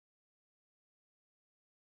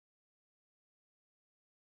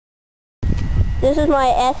This is my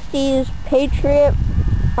Estes Patriot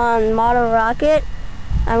model rocket.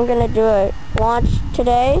 I'm gonna do a launch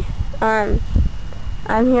today. I'm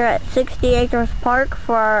here at 60 Acres Park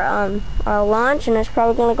for our launch, and it's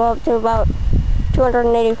probably gonna go up to about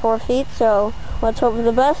 284 feet. So let's hope for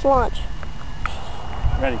the best launch.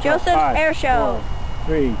 Ready? Joseph's Air Show. 4,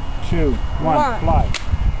 3, 2, 1, fly.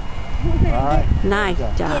 Alright. Nice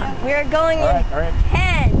job. We're going in All right.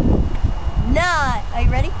 10, 9. Are you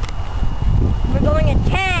ready? We're going in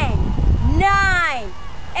 10, 9,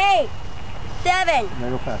 8, 7,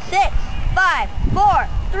 6, 5, 4,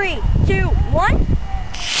 3, 2, 1.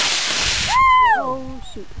 Oh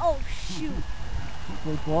shoot. Oh shoot.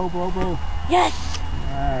 Blow. Yes!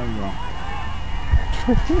 There you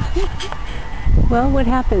go. Well, what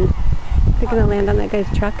happened? They're gonna land on that guy's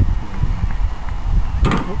truck.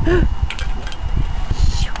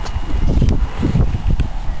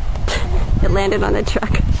 It landed on the truck.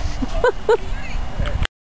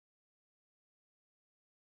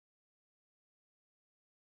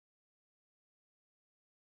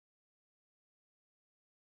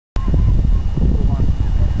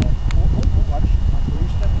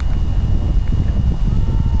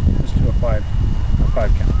 Let's do a 5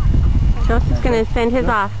 count. Joseph's gonna send his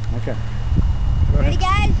off. Okay. Ready,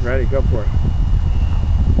 guys? Ready, go for it.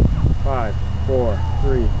 5, 4,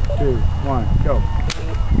 3, 2, 1, go.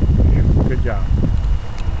 Good job.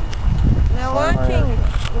 We're launching in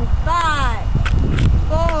 5,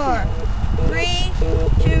 4, 3,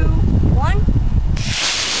 2, 1.